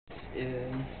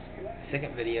is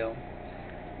second video.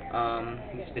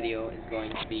 This video is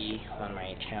going to be on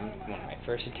my one of my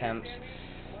first attempts.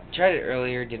 Tried it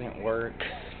earlier, didn't work.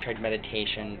 Tried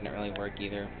meditation, didn't really work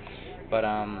either. But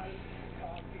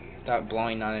without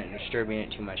blowing on it and disturbing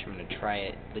it too much, I'm gonna try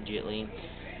it legitly.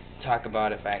 Talk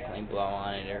about if I accidentally blow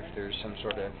on it, or if there's some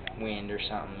sort of wind or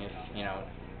something. If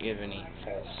give any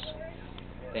false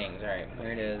things. Alright,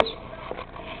 here it is.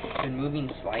 It's been moving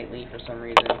slightly for some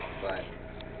reason, but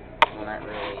well, not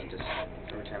really. Just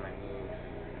every time I move.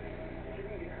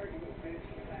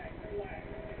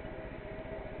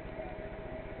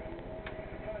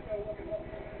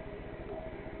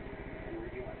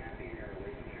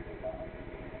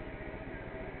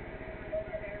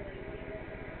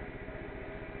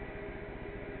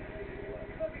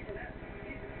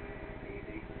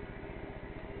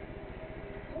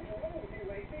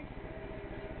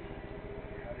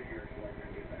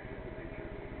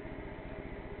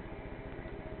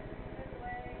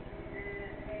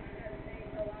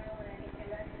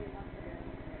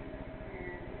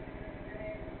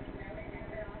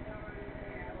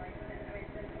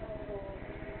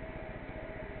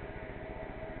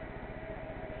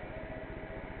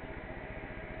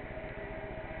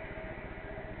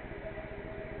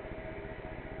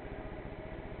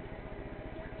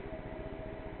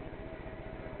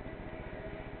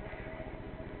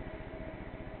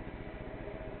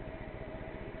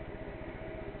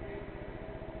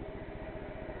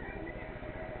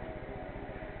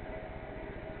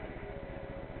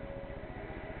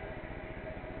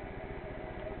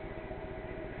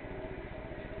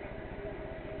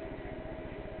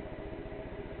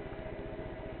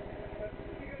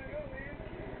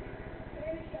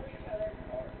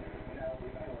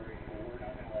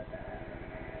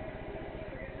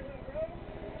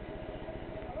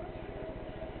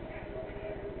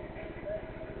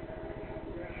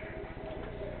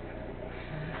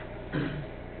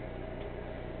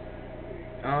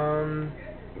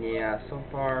 Yeah, so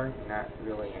far, not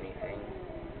really anything.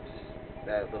 Just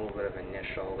that little bit of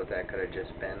initial, but that could have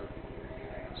just been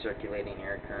circulating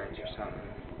air currents or something.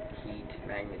 Heat,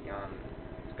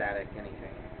 static, anything.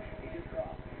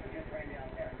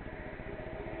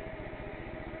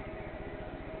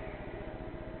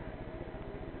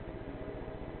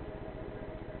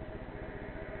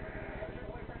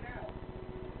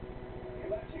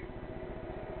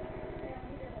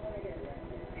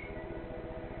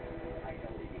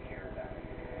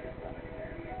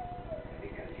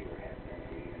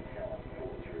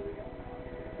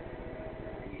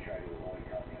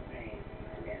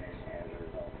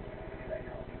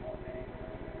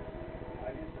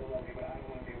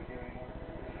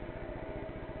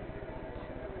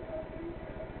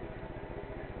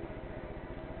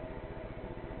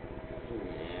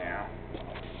 Yeah.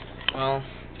 Well,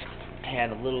 I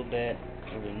had a little bit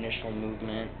of initial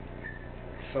movement,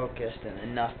 focused, and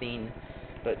then nothing,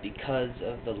 but because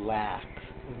of the lack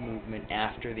of movement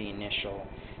after the initial,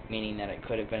 meaning that it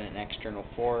could have been an external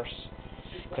force,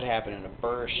 could happen in a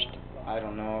burst, I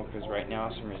don't know, because right now,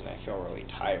 for some reason, I feel really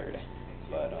tired,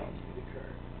 but,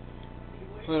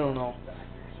 I don't know.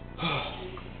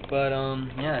 But,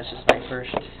 yeah, it's just my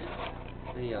first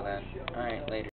video then. Alright, later.